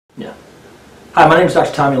Yeah. Hi, my name is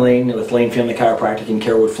Dr. Tommy Lane with Lane Family Chiropractic in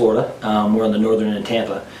Carrollwood, Florida. We're on the northern end of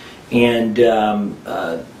Tampa. And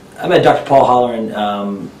I met Dr. Paul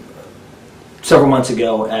Holleran several months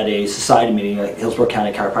ago at a society meeting, a Hillsborough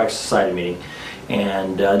County Chiropractic Society meeting.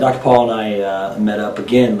 And Dr. Paul and I met up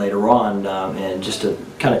again later on and just to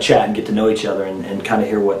kind of chat and get to know each other and kind of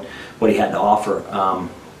hear what he had to offer.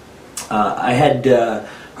 I had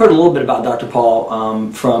heard a little bit about Dr.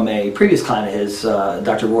 Paul from a previous client of his,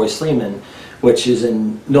 Dr. Roy Sleeman, which is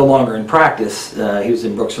no longer in practice. He was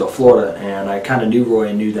in Brooksville, Florida, and I kind of knew Roy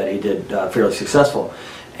and knew that he did fairly successful.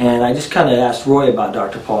 And I just kind of asked Roy about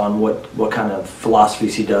Dr. Paul and what kind of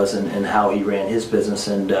philosophies he does and how he ran his business.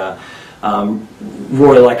 And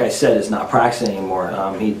Roy, like I said, is not practicing anymore.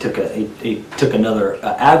 He took another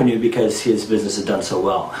avenue because his business had done so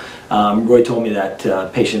well. Roy told me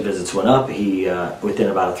that patient visits went up. He within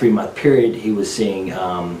about a 3-month period, he was seeing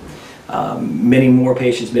many more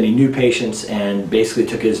patients, many new patients, and basically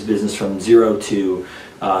took his business from zero to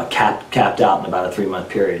capped out in about a 3-month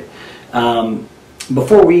period.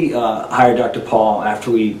 Before we hired Dr. Paul,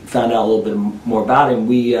 after we found out a little bit more about him,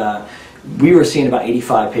 we were seeing about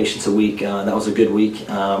 85 patients a week. That was a good week,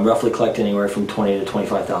 roughly collecting anywhere from $20,000 to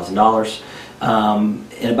 $25,000.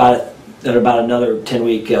 In about another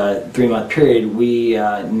 10-week, 3-month period, we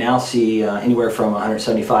now see anywhere from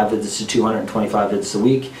 175 visits to 225 visits a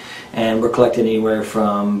week, and we're collecting anywhere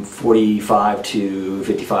from $45,000 to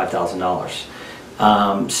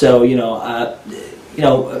 $55,000. So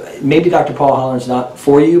maybe Dr. Paul Holleran's not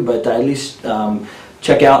for you, but at least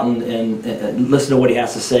check out and listen to what he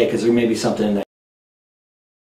has to say, because there may be something in there.